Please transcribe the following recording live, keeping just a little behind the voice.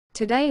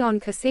Today on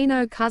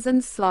Casino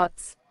Cousins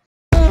Slots.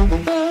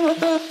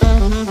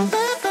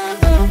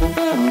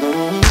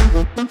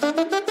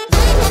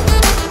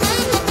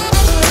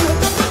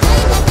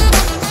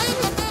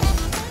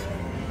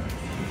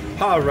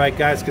 Alright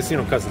guys,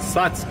 Casino Cousins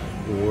Slots,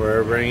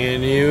 we're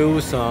bringing you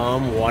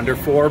some Wonder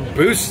 4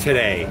 boosts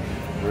today.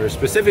 We're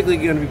specifically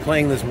going to be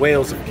playing this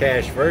Whales of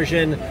Cash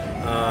version.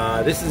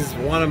 This is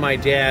one of my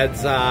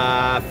dad's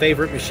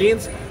favorite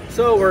machines,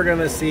 so we're going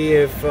to see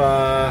if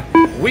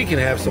we can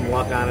have some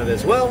luck on it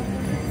as well.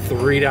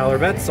 $3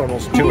 bets,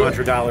 almost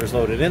 $200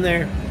 loaded in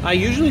there. I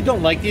usually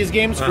don't like these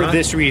games for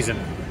this reason.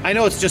 I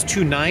know it's just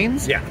 2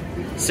 nines. Yeah.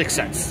 6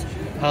 cents.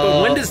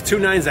 But when does 2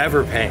 nines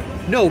ever pay?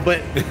 No,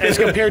 but as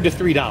compared to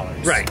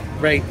 $3. Right.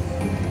 Right.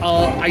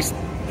 I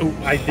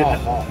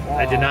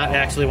did not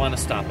actually want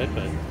to stop it,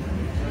 but...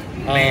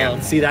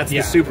 Man, see, that's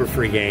the super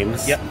free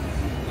games. Yep.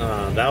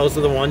 Those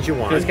are the ones you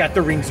want. It's got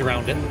the rings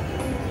around it.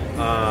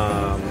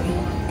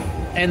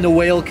 And the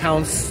whale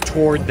counts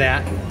toward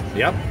that.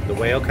 Yep, the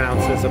whale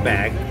counts as a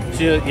bag.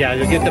 So, yeah,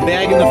 you'll get the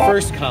bag in the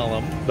first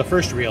column, the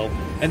first reel,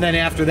 and then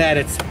after that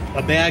it's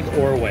a bag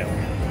or a whale.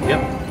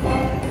 Yep.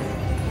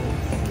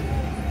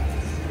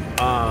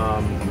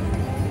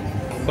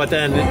 But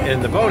then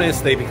in the bonus,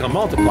 they become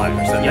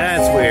multipliers, and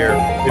that's where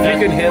if you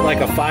can hit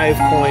like a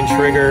 5-coin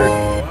trigger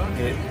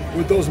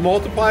with those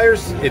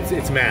multipliers,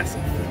 it's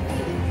massive.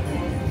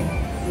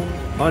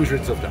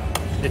 Hundreds of dollars.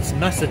 It's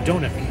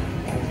Macedonic.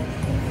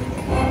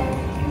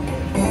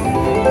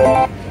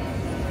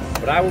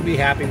 But I will be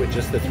happy with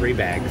just the 3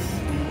 bags.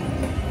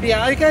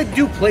 Yeah, like I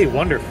do play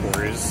Wonder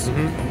 4s.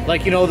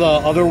 Like, you know, the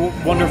other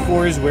Wonder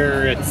 4s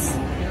where it's,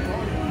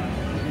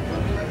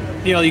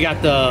 you know, you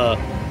got the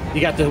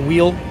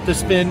wheel to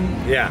spin.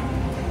 Yeah.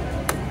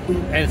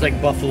 And it's like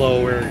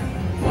Buffalo or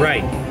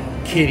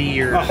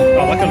Kitty or look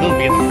at those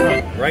be in the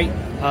front. Right.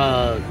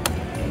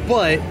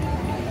 But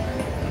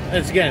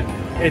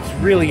it's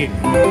really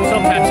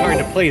sometimes hard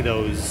to play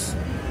those.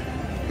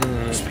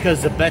 Just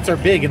because the bets are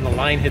big and the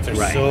line hits are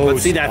so But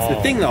see, that's small.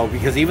 the thing, though,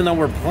 because even though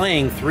we're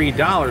playing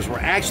 $3, we're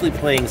actually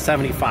playing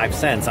 75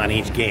 cents on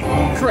each game.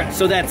 Correct.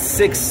 So that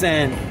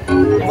 6-cent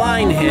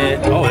line hit.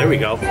 Oh, there we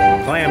go.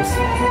 Clams.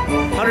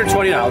 $120.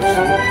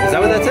 Is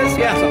that what that says?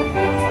 Yeah.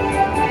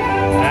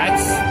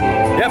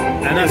 Yep,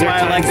 and that's why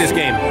I like this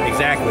game.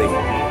 Exactly.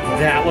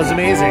 That was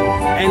amazing.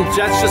 And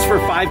that's just for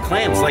 5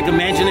 clams. Like,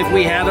 imagine if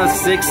we had a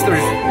 6th or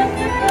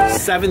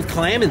 7th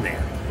clam in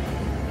there.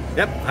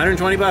 Yep,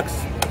 120 bucks.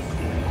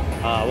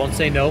 I won't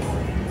say no.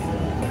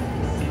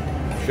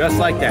 Just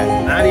like that.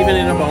 Not even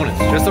in a bonus.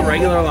 Just a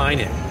regular line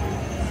hit.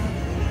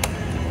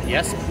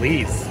 Yes,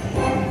 please.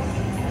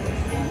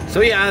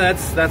 So yeah,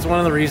 that's one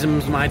of the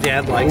reasons my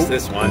dad likes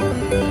this one.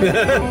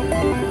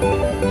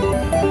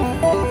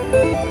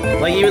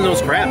 Like even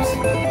those craps.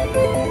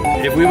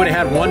 If we would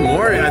have had one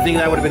more, I think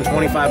that would have been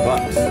 25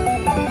 bucks.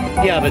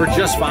 Yeah, but for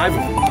just 5 of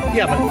them.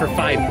 Yeah, but for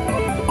 5.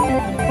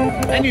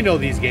 And you know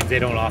these games, they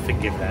don't often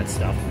give that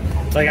stuff.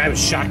 Like I was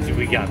shocked that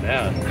we got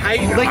that.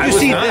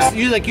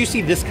 You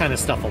see this kind of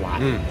stuff a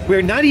lot.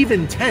 Where not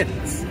even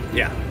 10s.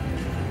 Yeah.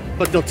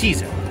 But they'll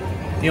tease it.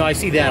 You know, I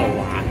see that a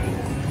lot.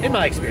 In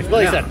my experience.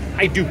 But like I said,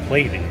 I do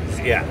play these.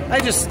 Yeah. I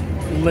just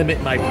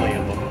limit my play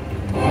of them.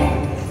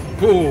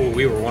 Ooh,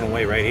 we were one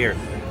away right here.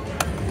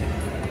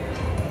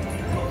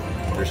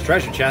 There's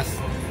treasure chests.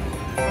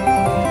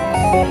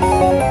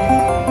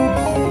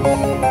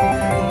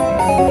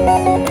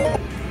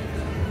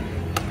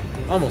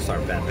 Almost our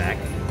bet back.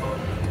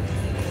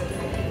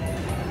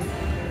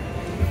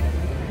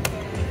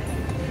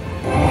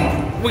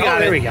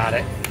 We got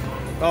it.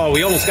 Oh,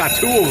 we almost got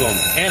 2 of them.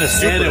 And a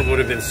super. And it would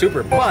have been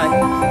super.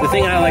 But the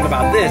thing I like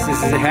about this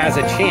is it has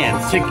a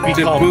chance to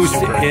boost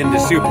into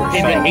super.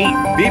 Into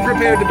 8. Be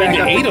prepared to back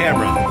up the Into 8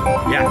 camera.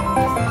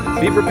 Yeah.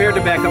 Be prepared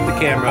to back up the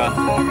camera.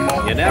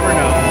 You never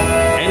know.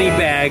 Any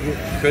bag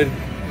could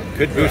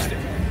boost it.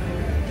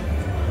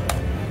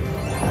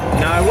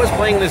 Now, I was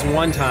playing this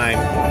one time,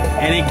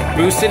 and it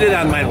boosted it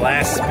on my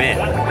last spin.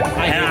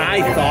 And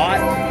I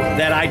thought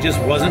that I just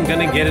wasn't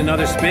going to get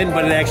another spin,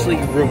 but it actually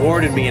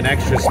rewarded me an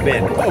extra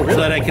spin. Oh, really? So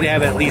that I could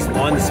have at least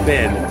 1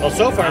 spin well,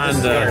 so far on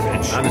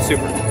the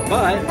super.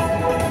 But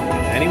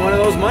any one of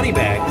those money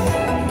bags.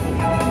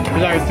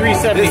 Because our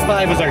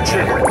 375 is our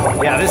trigger.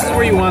 Yeah, this is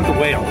where you want the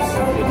whales.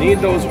 You need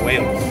those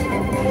whales.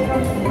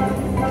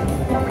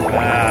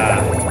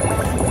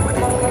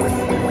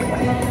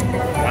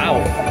 Wow.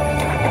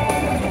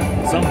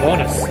 Some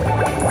bonus.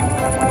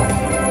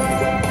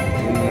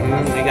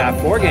 We got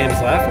 4 games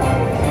left.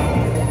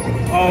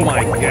 Oh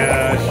my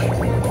gosh.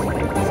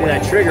 See,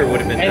 that trigger would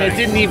have been And nice. it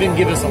didn't even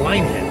give us a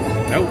line hit.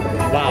 Nope.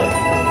 Wow.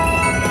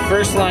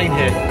 First line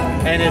hit,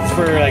 and it's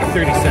for like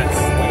 30 cents.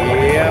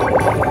 Yep.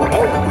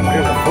 Oh,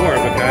 there's a 4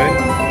 of a kind.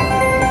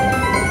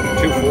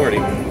 240.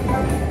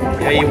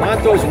 Yeah, you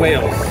want those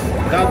whales.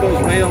 Without those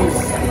whales...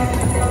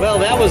 Well,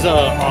 that was a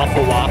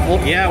awful waffle.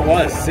 Yeah, it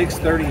was.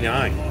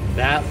 639.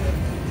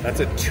 That's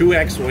a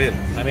 2x win.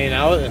 I mean,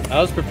 I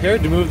was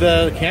prepared to move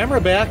the camera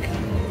back.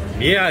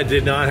 Yeah, it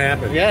did not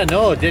happen. Yeah,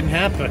 no, it didn't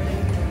happen.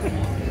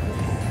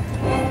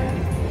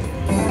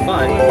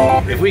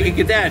 But if we could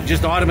get that,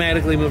 just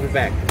automatically move it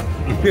back.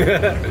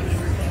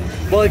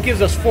 Well, it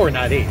gives us 4,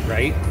 not 8,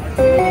 right?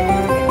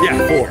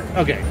 Yeah, 4.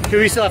 Okay, so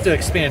we still have to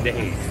expand to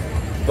 8.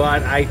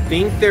 But I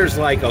think there's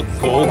like a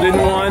golden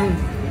one.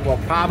 We'll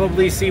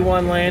probably see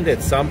one land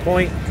at some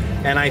point.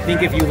 And I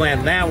think if you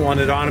land that one,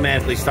 it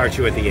automatically starts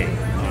you at the 8.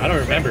 I don't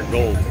remember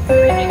gold.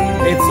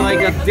 It's like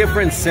a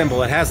different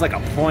symbol. It has like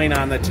a point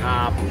on the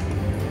top.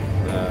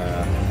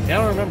 I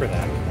don't remember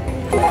that.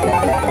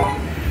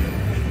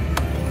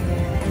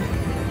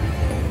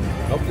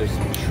 Oh, there's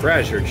some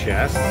treasure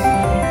chests.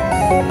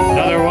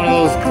 Another one of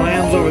those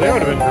clams over there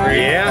would have been great.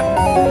 Yeah.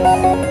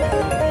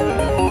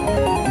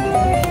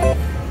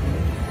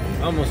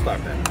 Almost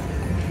like that.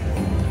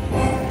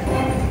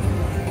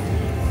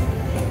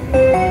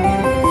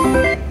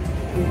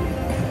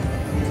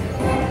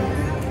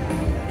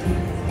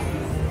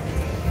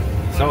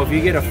 So if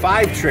you get a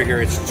 5 trigger,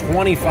 it's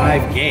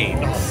 25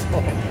 games.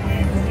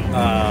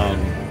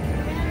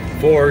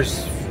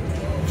 4's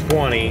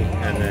 20,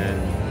 and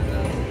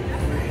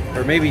then,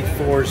 or maybe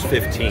 4's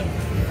 15,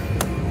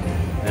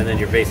 and then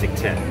your basic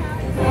 10.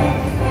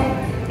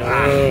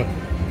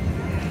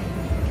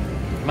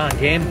 Come on,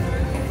 game.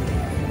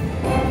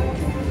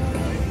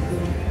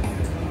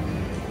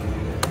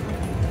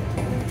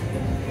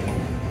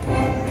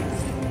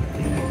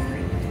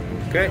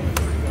 Okay.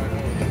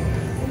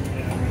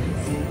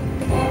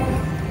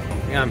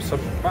 Yeah, I'm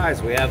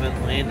surprised we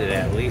haven't landed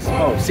at least.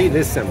 Oh, see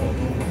this symbol.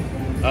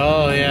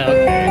 Oh, yeah,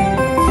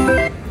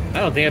 okay. I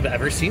don't think I've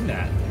ever seen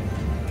that.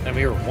 And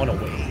we were 1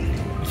 away.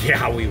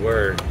 Yeah, we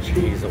were.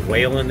 Jeez, a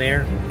whale in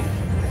there.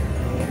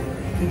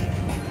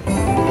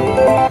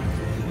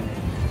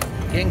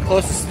 Getting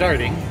close to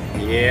starting.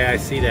 Yeah, I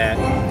see that.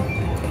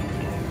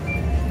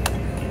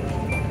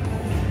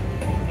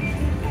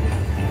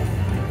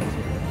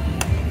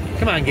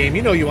 Come on, game.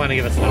 You know you want to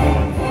give us another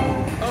one.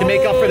 To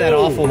make up for that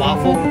awful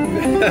waffle.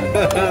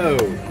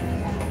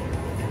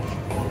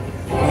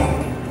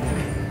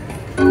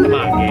 Come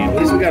on, game. At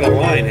least we got a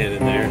line hit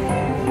in there.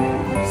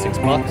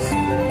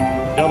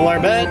 $6. Double our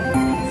bet.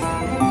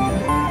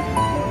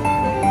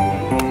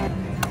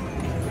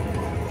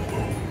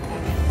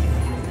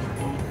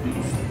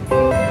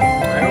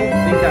 I don't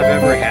think I've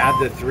ever had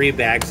the 3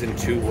 bags and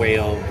 2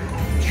 whale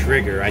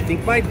trigger. I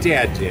think my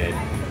dad did.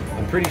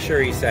 I'm pretty sure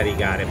he said he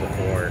got it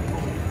before.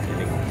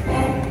 And it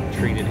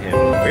treated him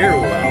very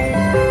well.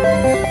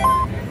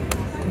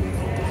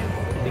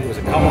 I think it was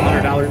a couple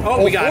 $100.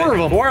 Oh, we got 4 of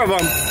them. 4 of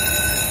them.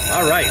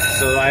 All right,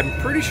 so I'm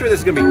pretty sure this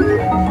is gonna be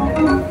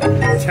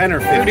 10 or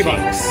 15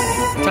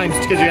 $30 times,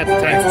 because you got the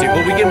times 2.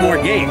 But we get more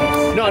games.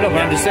 No, but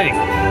I'm just saying.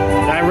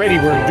 Already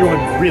we're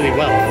doing really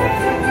well.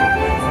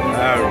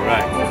 All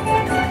right.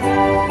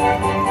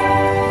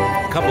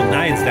 A couple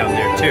 9s down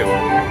there too.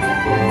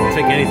 I'll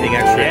take anything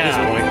extra at this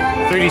point.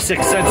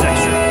 36 cents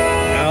extra.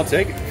 I'll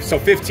take it. So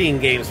 15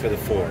 games for the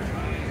 4.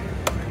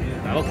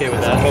 I'm okay with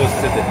As that. opposed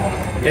to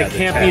the It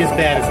can't be as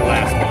bad as the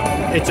last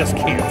one. It just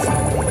can't.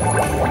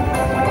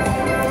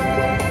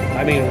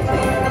 I mean,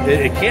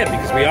 it can't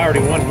because we already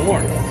won more.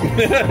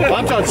 Well,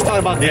 I'm just talking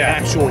about the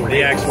actual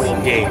games.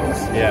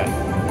 Yeah.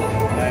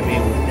 I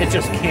mean, it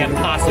just can't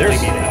possibly be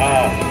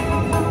that.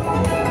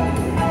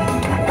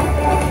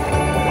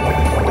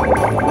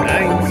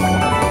 9s.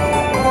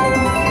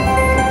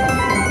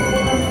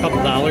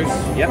 Couple dollars.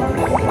 Yep.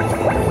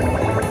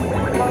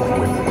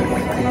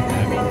 I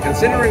mean,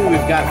 considering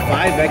we've got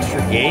 5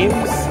 extra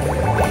games,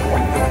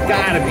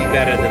 gotta be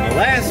better than the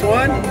last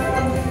one.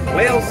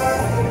 Whales.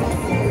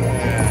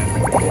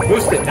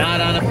 Boost it.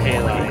 Not on a pay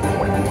line.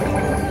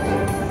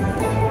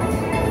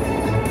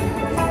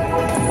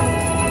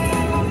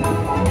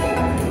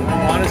 I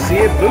want to see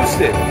it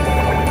boosted.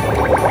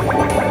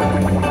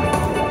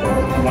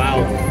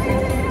 Wow.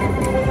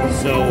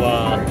 So,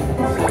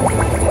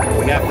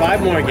 we got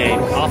 5 more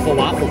games. awful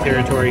waffle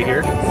territory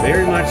here.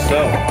 Very much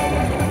so.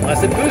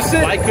 Unless it boosts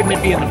it. Why couldn't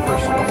it be in the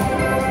first one?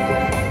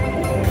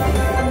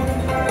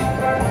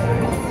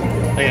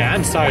 Oh, yeah,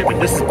 I'm sorry, but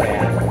this is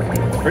bad.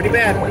 Pretty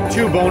bad.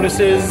 2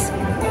 bonuses,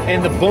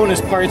 and the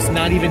bonus part's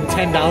not even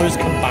 $10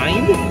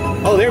 combined?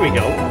 Oh, there we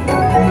go.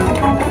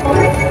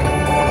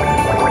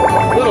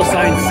 Little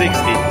sign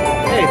 60.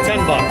 Hey,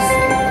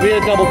 $10. We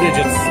had double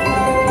digits.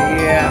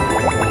 Yeah.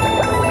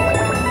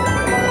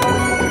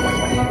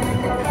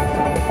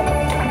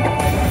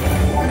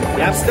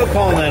 Yeah, I'm still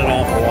calling that an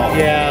awful waffle.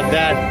 Yeah,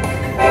 that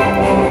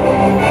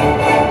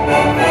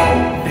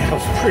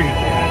was pretty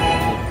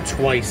bad.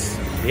 Twice.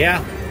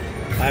 Yeah.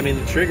 I mean,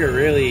 the trigger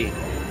really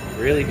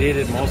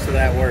did most of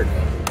that work.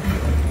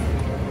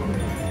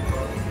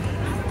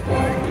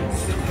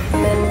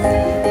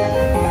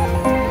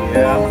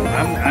 Yeah,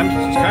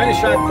 I'm kind of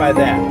shocked by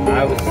that.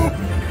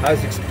 I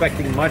was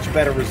expecting much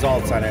better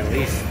results on at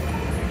least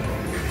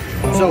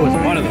So was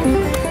one of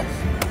those.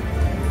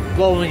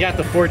 Well, when we got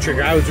the 4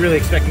 trigger, I was really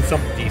expecting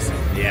something decent.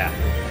 Yeah.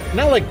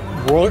 Not like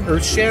world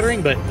earth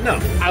shattering, but No.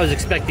 I was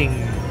expecting.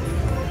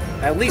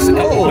 At least a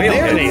couple whale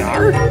there hits. they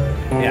are.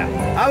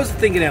 Yeah. I was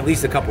thinking at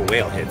least a couple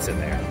whale hits in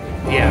there.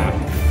 Yeah.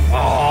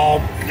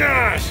 Oh,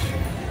 gosh.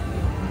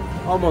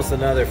 Almost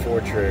another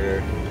 4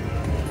 trigger.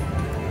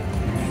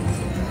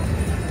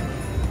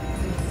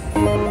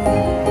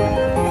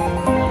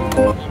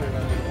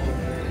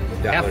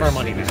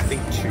 our money back.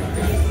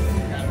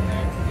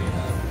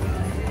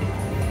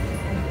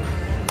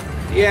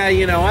 Yeah,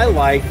 you know, I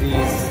like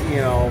these, you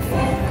know,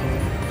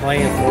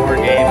 playing 4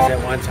 games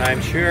at one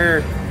time.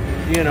 Sure,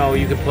 you know,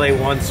 you could play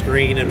one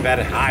screen and bet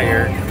it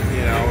higher,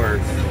 you know, or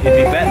you'd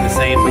be betting the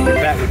same, but your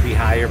bet would be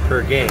higher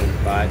per game.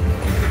 But,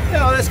 you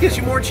know, this gives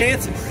you more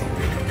chances.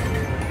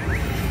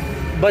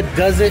 But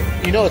does it,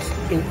 you know, it's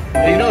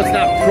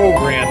not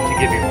programmed to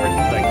give you more,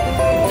 like,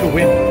 to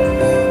win more.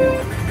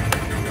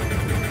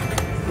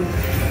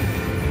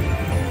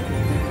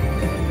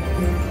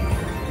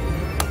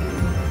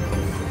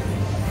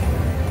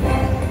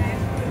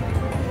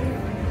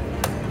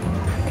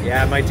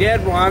 Yeah, my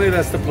dad wanted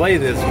us to play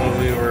this when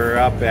we were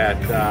up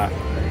at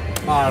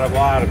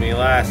Potawatomi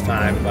last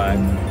time, but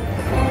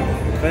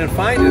we couldn't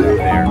find it up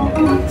there.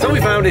 So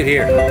we found it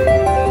here.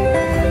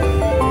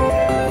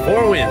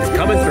 4 wins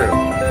coming through.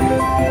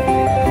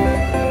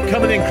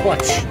 Coming in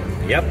clutch.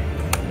 Yep.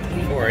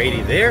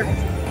 480 there.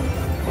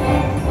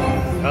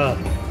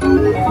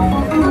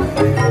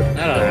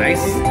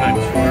 Nice.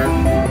 Times 4.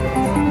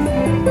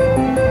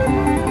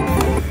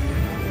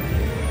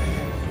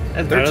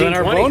 That's better than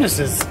our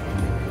bonuses.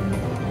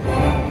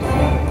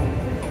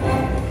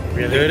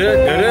 Really?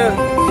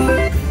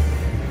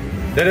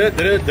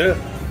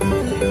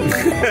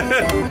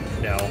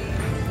 No.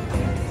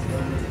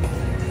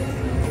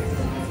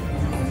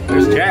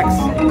 There's jacks.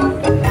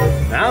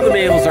 Now the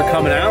Mabels are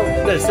coming out.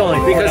 That's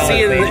only because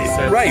see,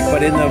 right,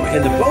 but in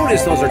the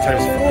bonus, those are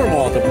times 4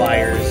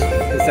 multipliers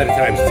instead of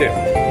times 2. So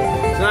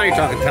now you're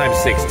talking times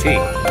 16.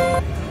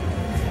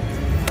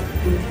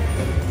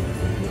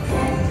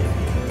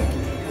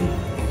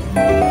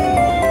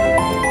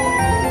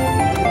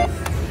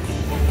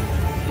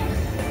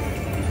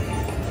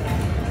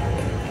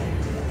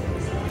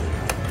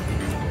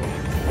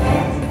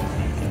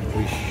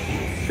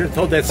 Should have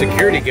told that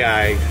security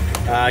guy,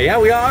 yeah,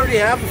 we already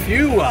have a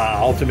few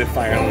Ultimate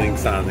Fire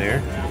links on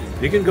there.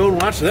 You can go and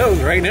watch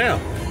those right now.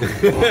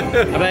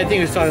 But I think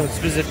he was talking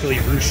specifically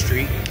Rue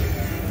Street.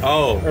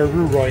 Oh. Or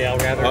Rue Royale,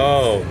 rather.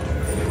 Oh.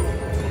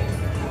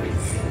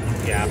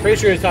 Yeah, I'm pretty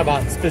sure he was talking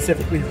about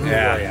specifically Rue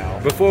Royale.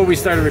 Before we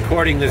started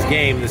recording this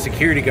game, the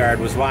security guard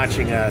was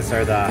watching us,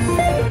 or I don't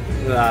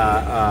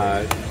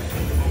know.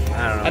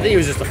 I think he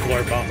was just a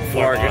floor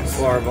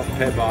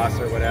pit boss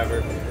or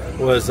whatever.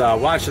 Was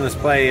watching us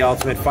play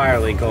Ultimate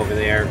Firelink over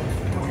there,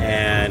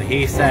 and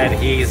he said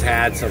he's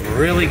had some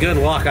really good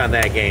luck on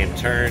that game.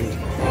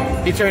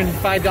 He turned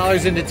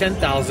 $5 into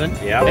 10,000,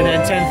 yep, and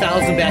then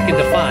 10,000 back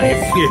into 5.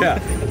 Yeah,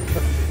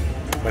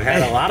 but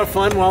had a lot of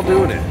fun while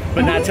doing it.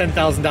 But not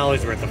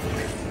 $10,000 worth of fun.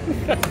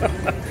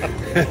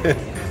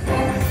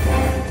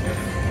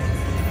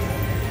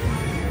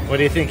 What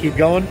do you think? Keep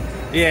going?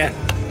 Yeah,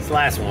 it's the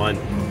last one.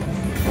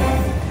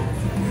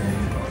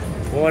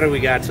 What do we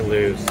got to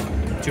lose?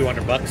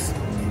 $200.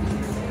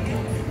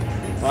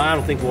 Well, I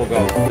don't think we'll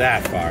go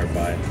that far,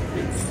 but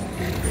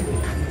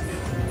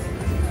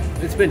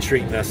it's been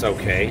treating us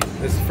okay.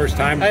 This is the first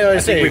time I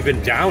think we've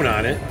been down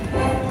on it.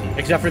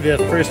 Except for the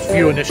first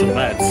few initial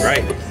bets.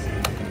 Right.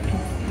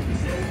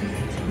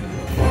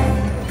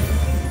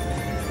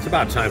 It's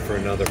about time for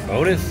another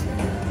bonus.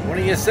 What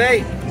do you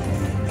say?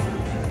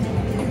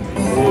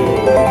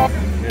 Ooh,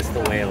 missed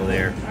the whale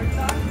there.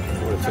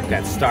 Would have took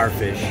that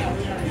starfish.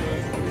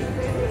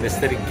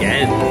 Missed it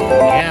again.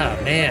 Yeah,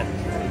 man.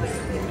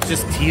 It's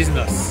just teasing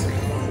us.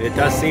 It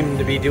does seem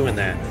to be doing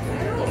that.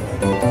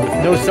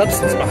 With no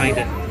substance behind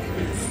it.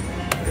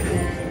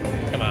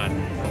 Come on.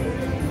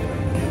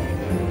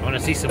 I want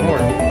to see some more.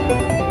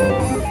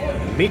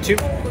 Me too.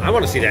 I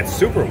want to see that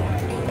super one.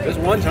 Just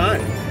one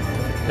time.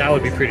 That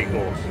would be pretty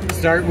cool.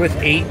 Start with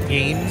 8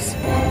 games.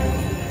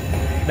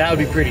 That would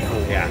be pretty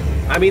cool. Yeah.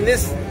 I mean,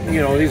 this,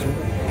 you know, these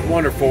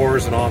Wonder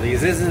 4s and all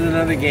these, this is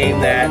another game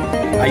that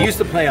I used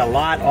to play a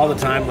lot all the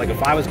time. Like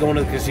if I was going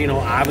to the casino,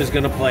 I was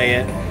going to play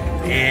it,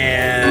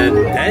 and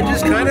then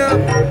just kind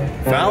of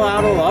fell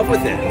out of love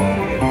with it.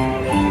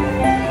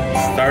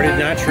 Started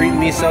not treating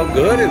me so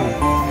good, and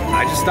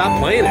I just stopped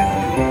playing it.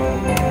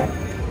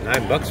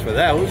 $9 for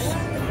those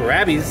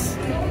crabbies.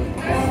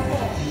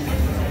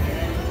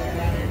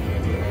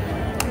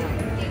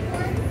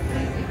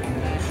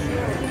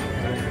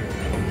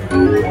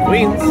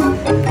 Queens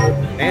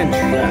and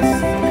chess.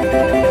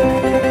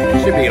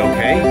 Should be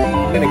okay.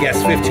 I'm gonna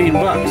guess $15.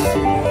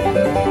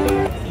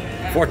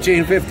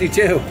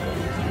 $14.52.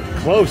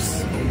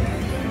 Close. 2 of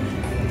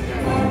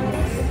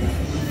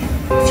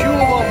them.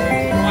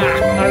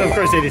 Wow. Of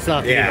course, they just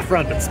not in the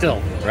front, but still.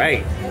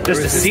 Right.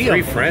 Just to see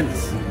 3 them.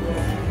 friends.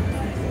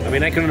 I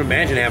mean, I couldn't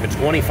imagine having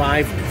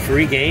 25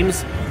 free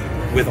games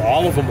with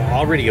all of them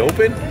already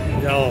open.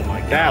 Oh my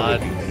God. That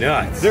would be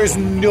nuts. There's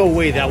no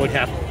way that would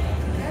happen.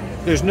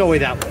 There's no way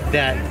that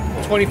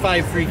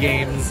 25 free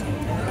games,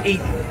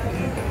 8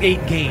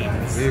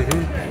 games.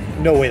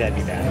 Mm-hmm. No way that'd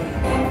be bad.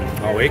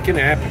 Oh, it can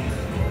happen.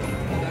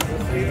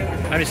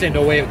 I'm just saying,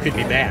 no way it could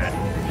be bad.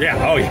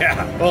 Yeah. Oh,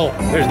 yeah. Well,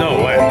 there's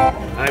no way.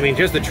 I mean,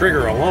 just the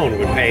trigger alone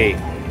would pay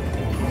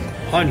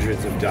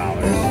hundreds of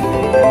dollars.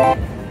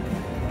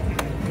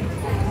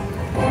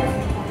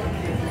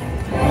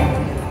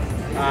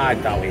 Ah, I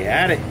thought we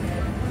had it.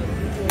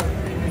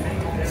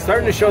 It's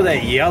starting to show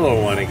that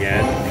yellow one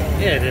again.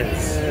 Yeah, it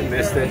is. I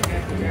missed it.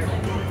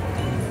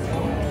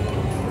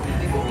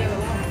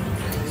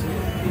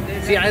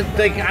 See,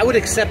 I would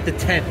accept the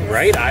 10.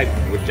 Right? I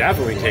would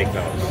definitely take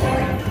those.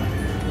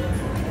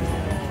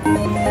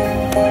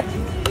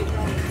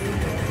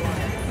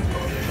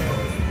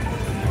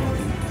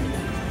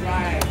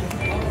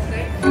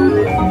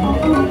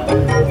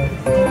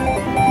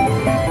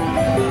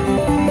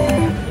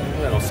 A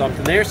little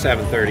something there,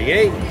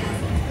 738.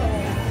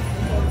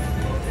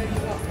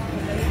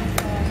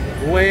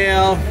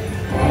 Well,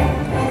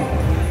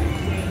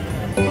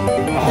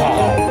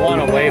 oh, one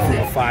away from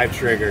a 5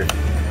 trigger.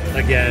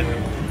 Again.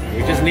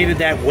 We just needed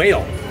that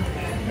whale.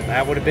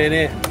 That would have been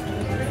it.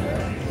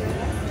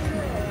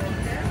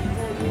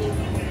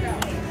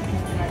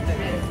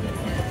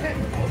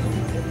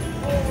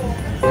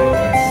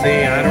 Let's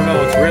see, I don't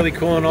know. It's really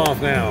cooling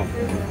off now.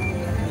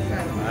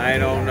 I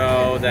don't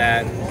know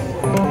that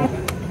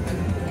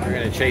we're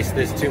going to chase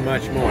this too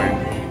much more.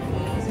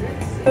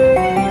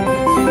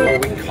 So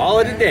we can call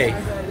it a day.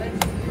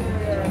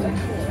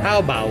 How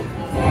about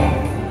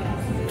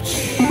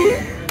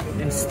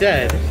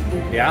instead?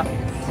 Yeah.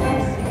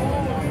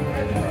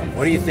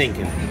 What are you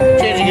thinking?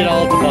 Changing it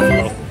all to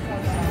Buffalo.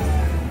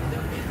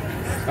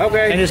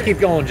 Okay. And just keep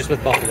going just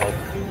with Buffalo.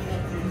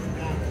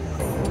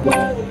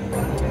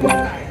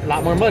 A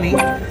lot more money,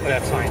 but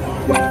that's fine.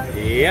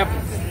 Yep.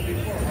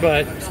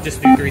 But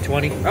just do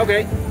 320.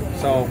 Okay.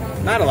 So,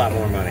 not a lot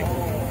more money.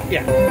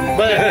 Yeah.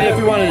 But if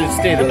we wanted to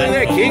stay the Look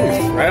at that,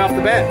 Kings, right off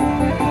the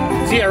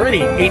bat. See, already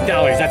 $8.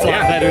 That's a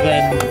lot better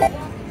than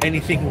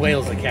anything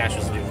Wales and Cash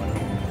was doing.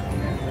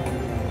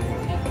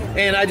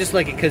 And I just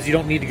like it because you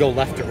don't need to go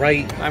left to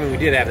right. I mean, we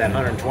did have that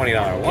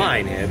 $120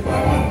 line hit,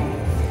 but...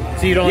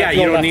 So you don't have to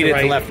go you don't left need to it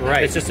right. to left to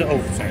right. It's just a,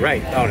 oh, sorry.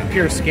 Right. Oh, no.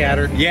 Pure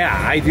scatter. Yeah,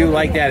 I do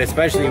like that,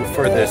 especially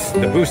for the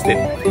boosted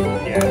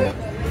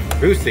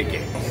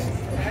games.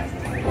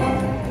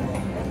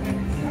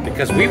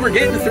 Because we were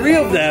getting 3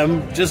 of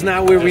them, just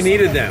not where we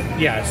needed them.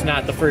 Yeah, it's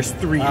not the first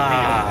 3.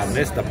 Ah,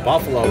 missed the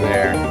Buffalo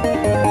there.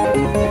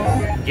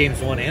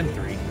 Games 1 and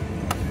 3.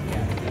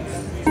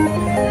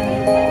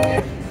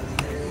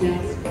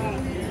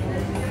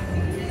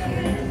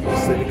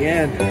 Sit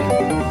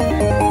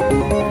again.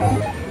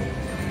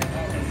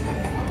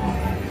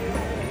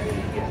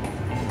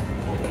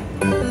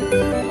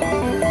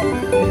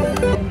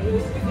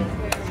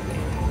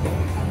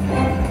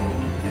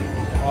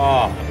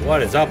 Oh,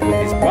 what is up with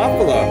these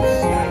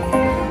Buffaloes?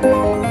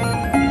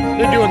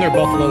 They're doing their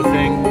Buffalo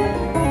thing.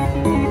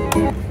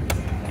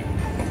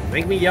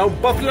 Make me yell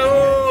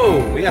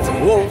Buffalo! We got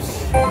some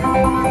wolves.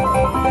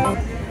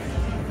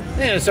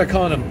 Yeah, start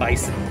calling them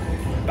Bison.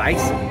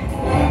 Bison.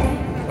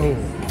 Oh.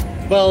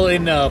 Well,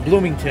 in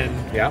Bloomington,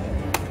 Yeah.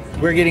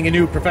 we're getting a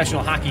new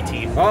professional hockey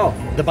team. Oh,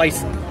 The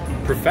Bison.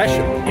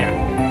 professional.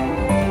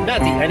 Yeah. Not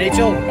the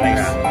NHL Bison.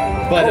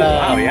 Yeah. But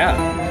wow,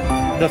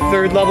 yeah. the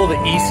 3rd level, the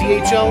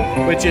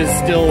ECHL, which is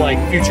still like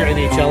future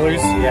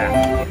NHLers.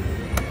 Yeah.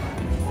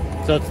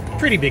 So it's a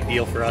pretty big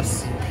deal for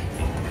us.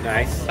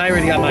 Nice. I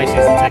already got my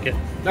season ticket.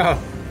 Oh,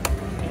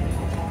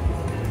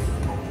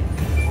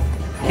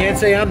 Can't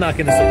say I'm not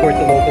going to support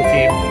the local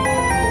team.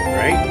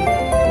 right?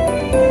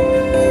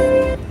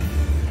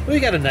 We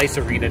got a nice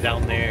arena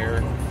down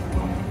there.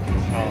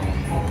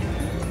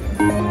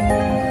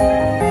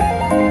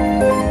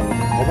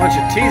 Whole bunch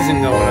of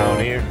teasing going on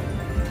here.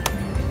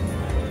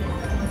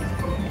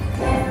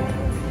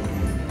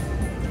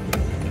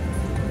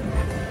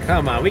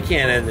 Come on, we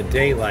can't end the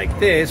day like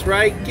this,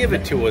 right? Give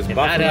it to us, And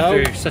not Buffalo.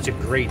 after such a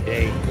great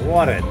day.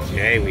 What a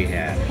day we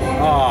had.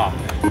 Oh,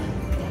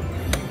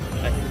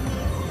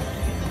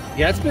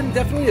 Yeah, it's been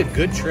definitely a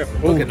good trip.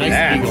 Look Ooh, at nice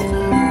that. Eagles.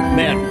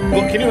 Man,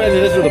 well, can you imagine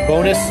this with a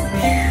bonus?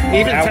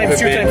 Even That times would've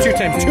 2 been- times 2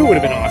 times 2 would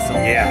have been awesome.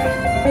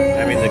 yeah.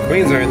 I mean, the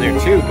Queens are in there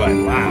too, but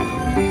wow.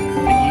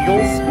 The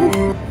Eagles?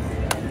 Woo.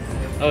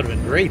 That would have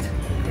been great.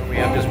 We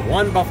have just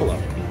one Buffalo.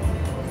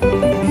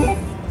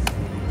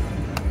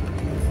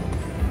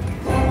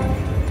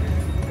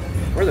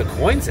 Where are the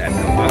coins at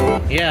now, huh?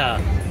 Yeah.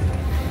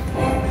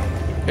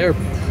 They're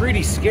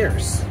pretty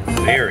scarce.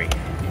 Very.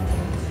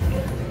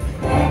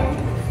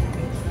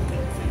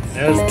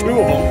 There's 2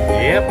 of them.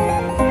 Yep.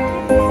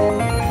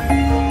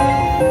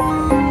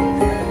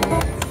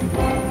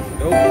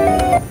 Nope.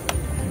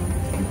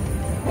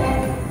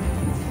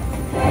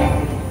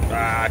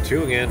 Ah,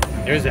 2 again.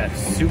 There's that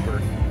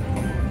super.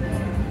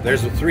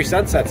 There's the 3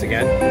 sunsets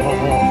again. Oh,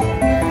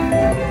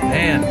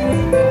 man.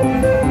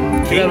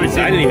 Kings.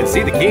 I didn't even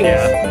see the Kings.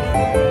 Yeah.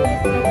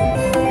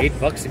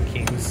 $8 in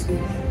Kings.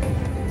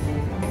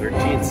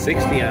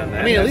 1360 on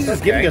that. I mean, at least That's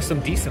it's giving okay. us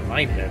some decent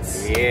line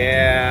hits.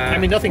 Yeah. I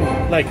mean, nothing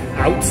like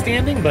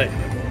outstanding, but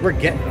we're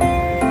getting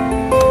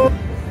them.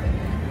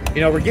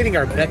 You know, we're getting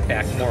our bet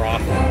back more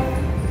often.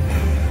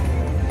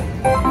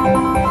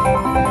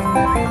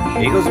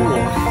 Eagles and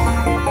Wolves.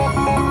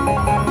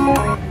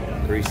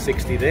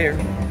 360 there.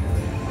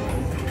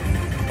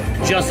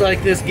 Just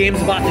like this game's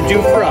about to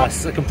do for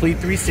us, a complete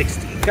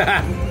 360.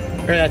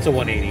 Or that's a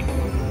 180.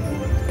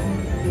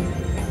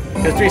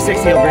 Because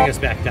 360 will bring us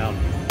back down.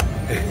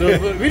 So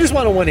we just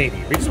want a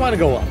 180. We just want to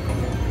go up.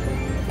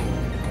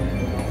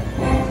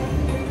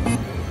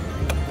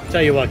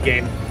 Tell you what,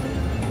 game.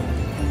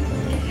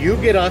 You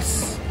get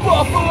us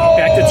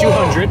back to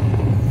 200.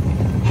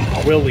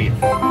 We'll leave.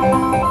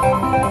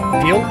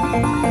 Deal?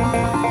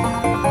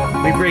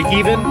 We break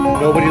even.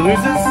 Nobody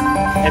loses.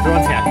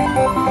 Everyone's happy.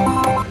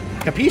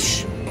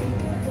 Capiche?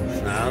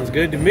 Sounds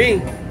good to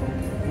me.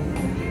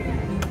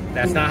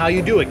 That's not how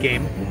you do it,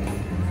 game.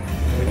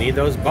 We need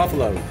those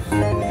buffaloes.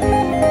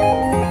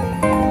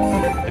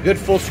 A good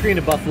full screen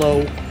of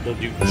Buffalo will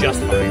do just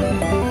fine.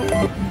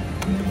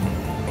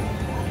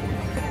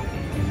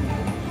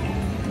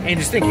 And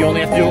just think, you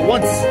only have to do it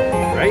once,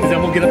 right?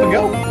 Then we'll get up and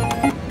go.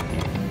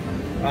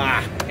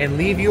 And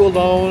leave you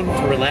alone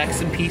to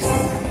relax in peace.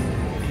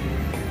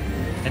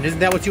 And isn't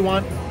that what you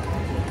want?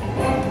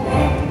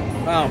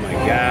 Oh my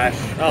gosh.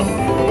 Oh,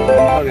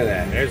 look at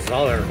that. There's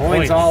all our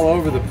points all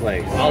over the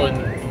place. All in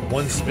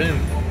one spin.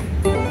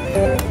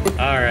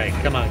 Alright,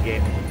 come on,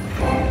 game.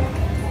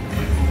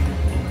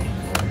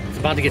 It's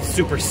about to get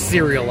super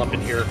serial up in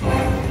here.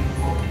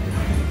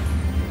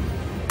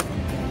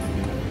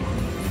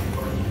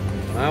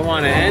 I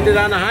want to end it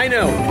on a high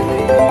note.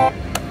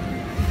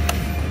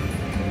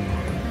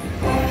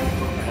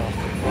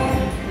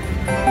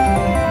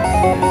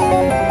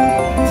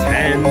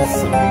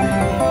 Some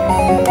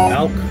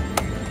milk.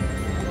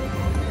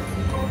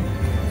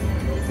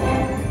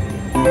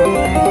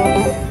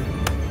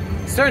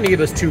 It's starting to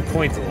give us 2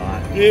 points a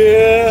lot.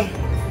 Yeah.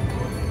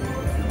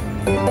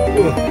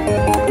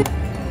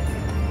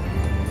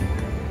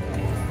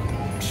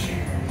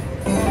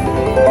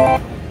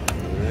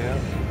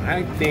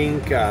 I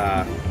think.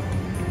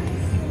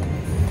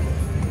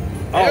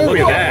 Oh, look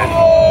at that.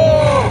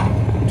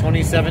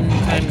 27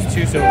 times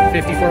 2, so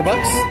 54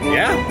 bucks?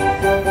 Yeah.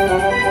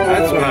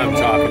 That's what I'm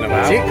talking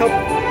about. Take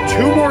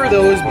 2 more of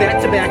those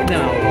back to back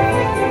now.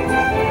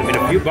 I mean,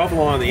 a few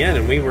buffalo on the end,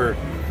 and we were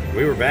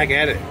back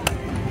at it.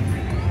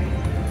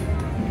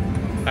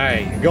 All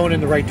right, you're going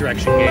in the right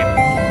direction, game.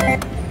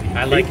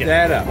 I like Keep it.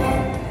 that up.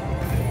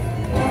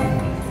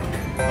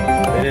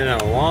 Been in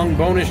a long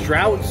bonus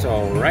drought,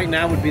 so right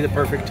now would be the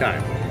perfect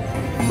time.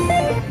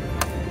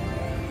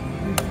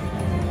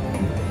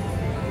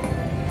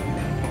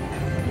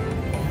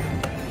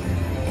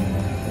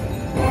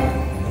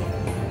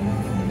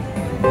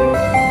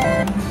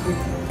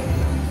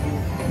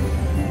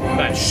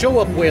 Show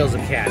up whales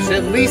of cash.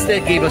 At least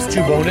that gave us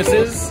 2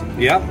 bonuses.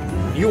 Yep.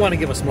 You want to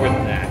give us more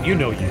than that. You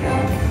know you do.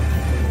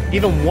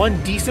 Even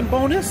 1 decent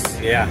bonus?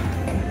 Yeah.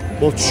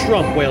 Will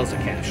trump whales of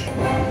cash.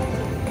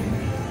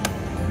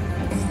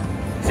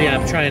 See,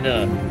 I'm trying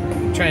to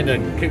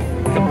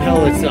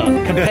compel its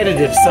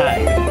competitive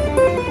side.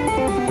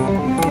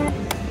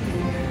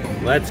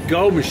 Let's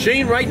go,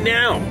 machine, right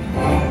now.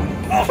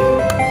 Oh.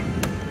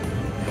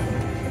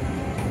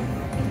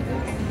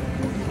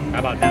 How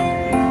about now?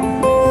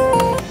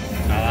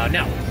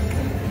 Now.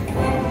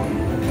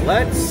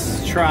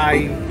 Let's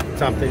try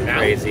something now?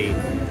 crazy.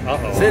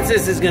 Uh-oh. Since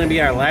this is going to be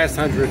our last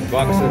 $100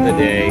 of the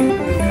day,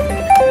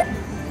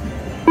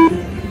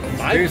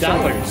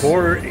 $5.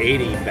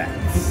 480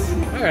 bets.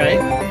 All right.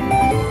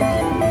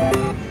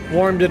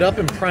 Warmed it up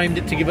and primed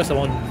it to give us a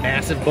 1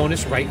 massive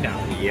bonus right now.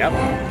 Yep.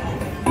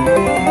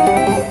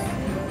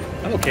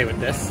 I'm okay with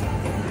this.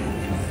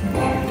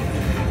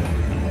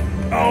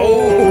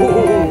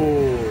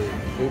 Oh!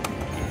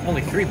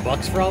 Only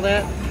 $3 for all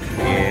that?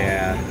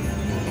 Yeah.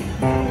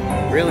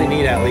 Really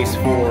need at least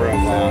 4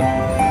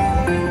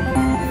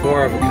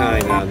 of a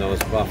kind on those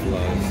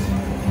buffaloes.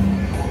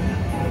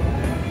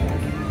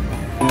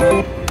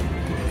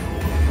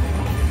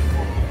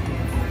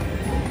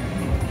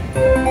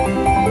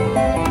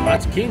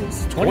 Lots of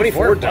kings.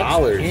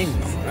 $24.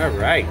 Kings. All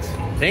right.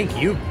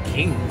 Thank you,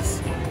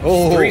 kings.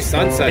 Oh, 3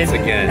 sunsets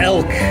again.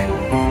 Elk.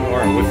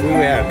 Or if we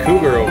had a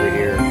cougar over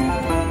here.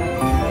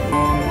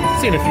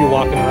 Seen a few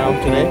walking around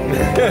today.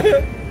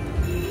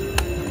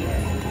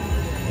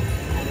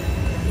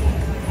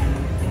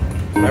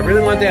 I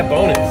really want that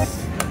bonus.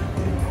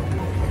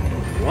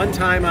 1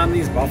 time on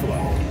these buffalo.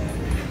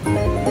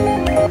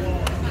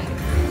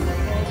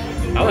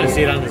 I want to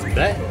see it on this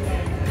bet.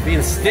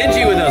 Being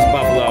stingy with those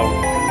buffalo.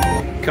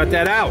 Cut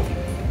that out.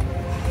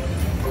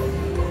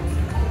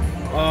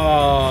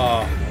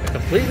 Oh. A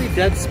completely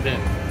dead spin.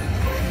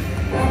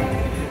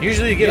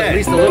 Usually you get at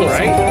least a little,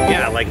 right?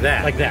 Yeah, like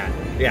that. Like that.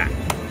 Yeah.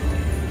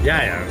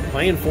 Yeah.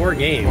 Playing 4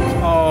 games.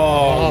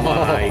 Oh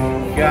my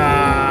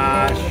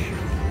gosh.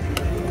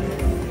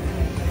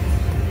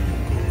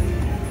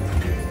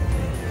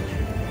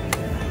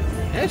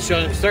 That's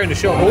starting to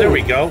show. Oh, there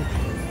we go.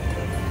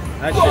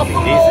 That should be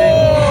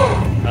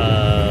decent.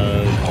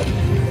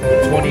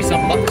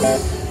 20-something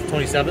bucks.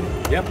 27.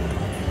 Yep.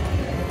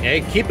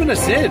 Hey, keeping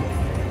us in.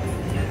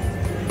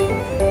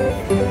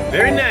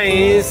 Very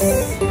nice.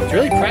 It's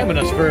really priming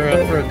us for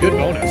a good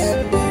bonus.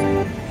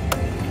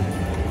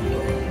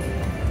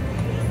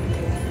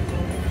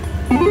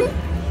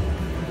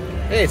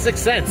 Hey, 6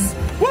 cents.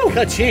 Woo!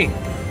 Ka-ching.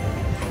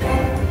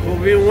 What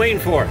we've been waiting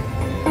for.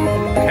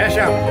 Cash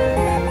out.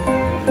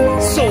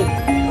 Sold.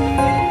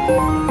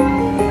 I'm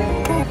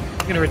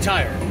gonna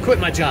retire. Quit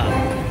my job.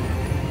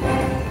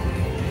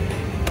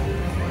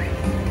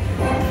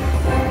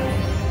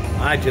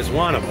 I just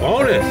want a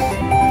bonus.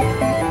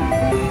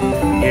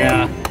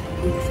 Yeah.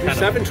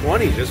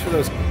 720 just for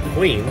those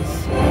queens.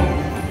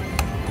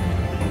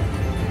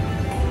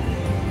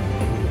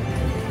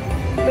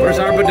 Where's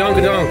our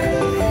badunkadunk?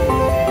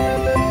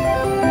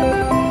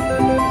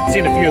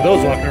 Seen a few of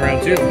those walking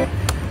around too.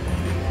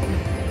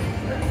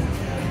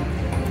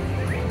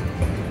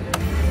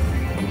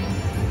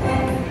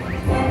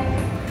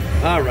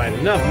 All right,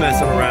 enough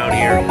messing around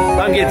here.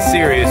 I'm getting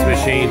serious,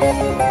 machine.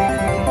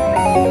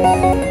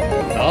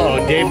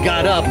 Oh, Dave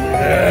got up.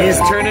 He's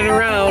turning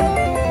around.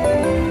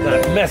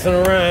 Not messing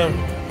around.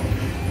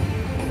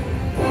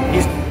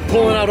 He's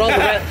pulling out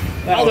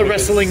all the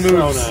wrestling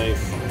moves. So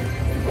nice.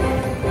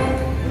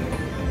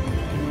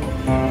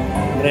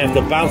 I'm gonna have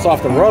to bounce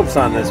off the ropes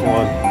on this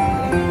one.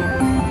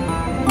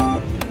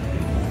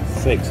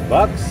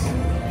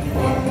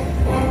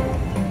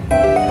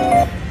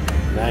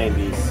 $6.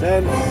 90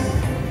 cents.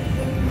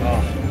 Oh.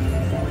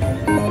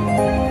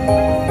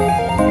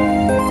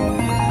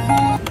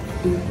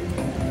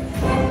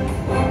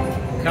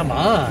 Come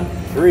on.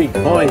 3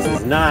 coins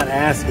is not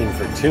asking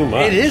for too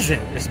much. It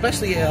isn't,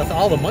 especially with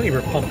all the money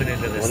we're pumping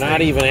into this. We're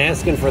not even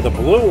asking for the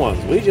blue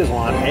ones. We just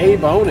want a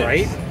bonus.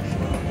 Right?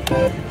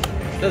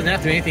 Doesn't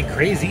have to be anything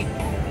crazy.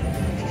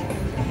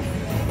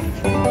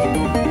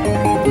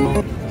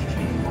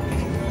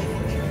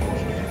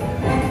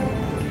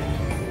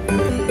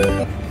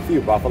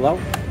 Few buffalo.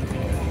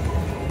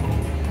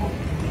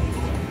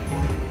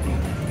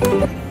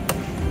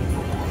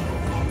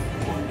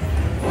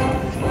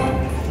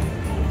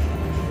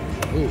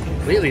 Ooh,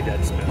 completely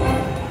dead spin.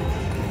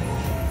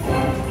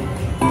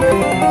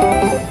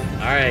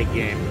 Alright,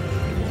 game.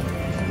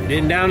 We're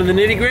getting down to the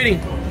nitty gritty.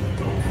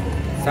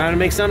 It's time to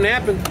make something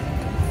happen.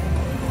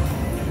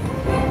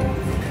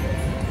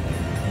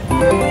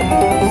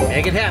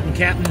 Make it happen,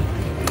 Captain.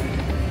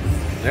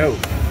 No.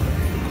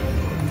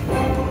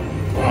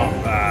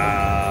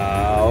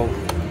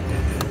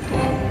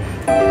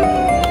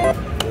 A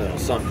little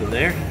something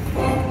there.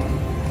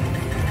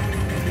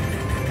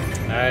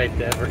 Alright,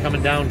 we're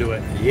coming down to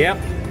it. Yep.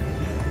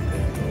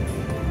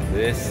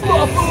 This is,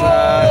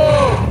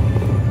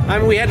 I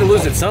mean, we had to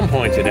lose at some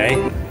point today.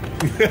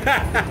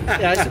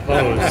 Yeah, I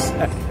suppose.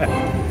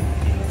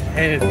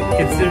 And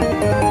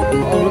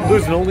consider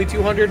losing only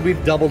 200,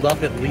 we've doubled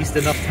up at least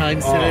enough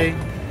times today.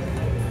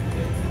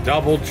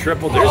 Doubled,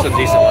 tripled. There's a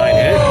decent line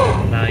hit.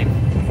 9.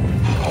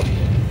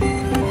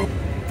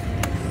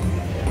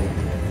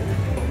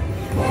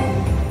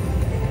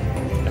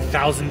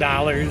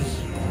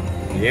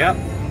 $1,000. Yep.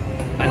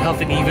 On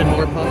Huffing even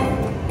more puff.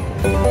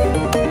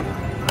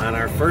 On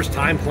our first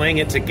time playing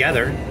it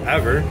together,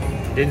 ever.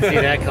 Didn't see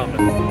that coming.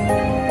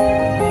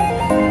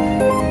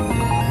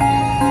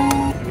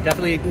 We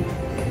definitely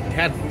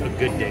had a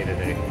good day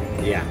today.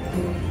 Yeah.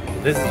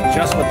 This is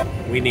just what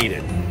we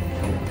needed.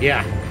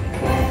 Yeah.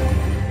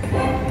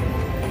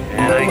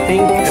 And I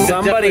think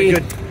somebody...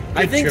 good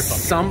I think trip up.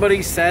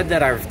 somebody said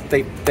that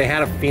they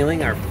had a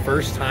feeling our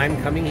first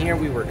time coming here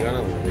we were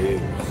gonna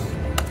lose.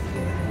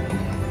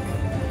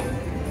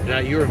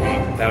 Not you or me.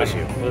 That was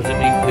you. Was it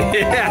me?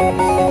 Yeah.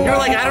 You were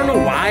like, I don't know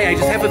why. I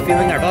just have a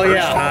feeling our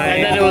first time.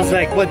 And then it was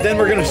like, well, then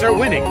we're gonna start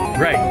winning.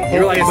 Right.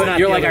 You're like, it's not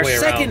the other our way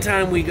second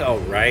around. time we go,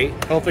 right?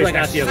 Hopefully like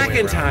it's our not the other way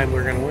second around. time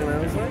we're gonna win. I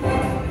was like,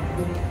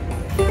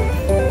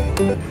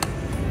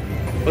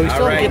 But we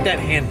still Alright. don't get that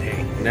hand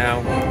pay.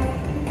 no.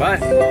 But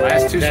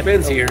last 2 That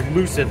spins here.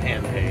 Elusive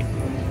hand pay.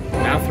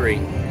 Now 3.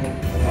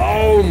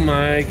 Oh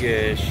my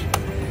gosh.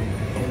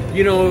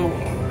 You know,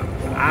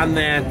 on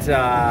that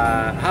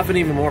Huff and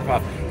Even More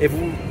Puff, if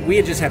we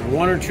had just had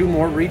 1 or 2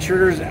 more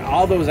reachers,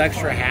 all those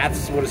extra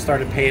hats would have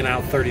started paying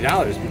out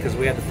 $30 because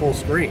we had the full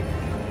screen.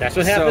 That's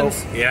what happens.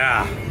 So,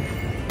 yeah.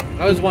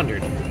 I was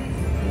wondering.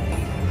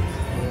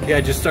 Yeah,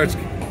 it just starts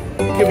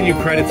giving you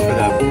credits for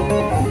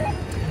them.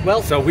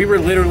 Well, So we were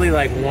literally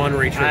like 1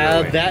 reacher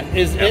away. that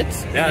is it.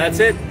 Yeah, that's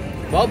it.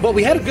 Well, but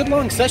we had a good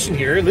long session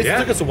here. At least Yeah.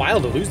 it took us a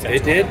while to lose that.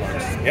 It did.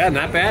 $12. Yeah,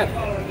 not bad.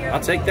 I'll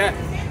take that.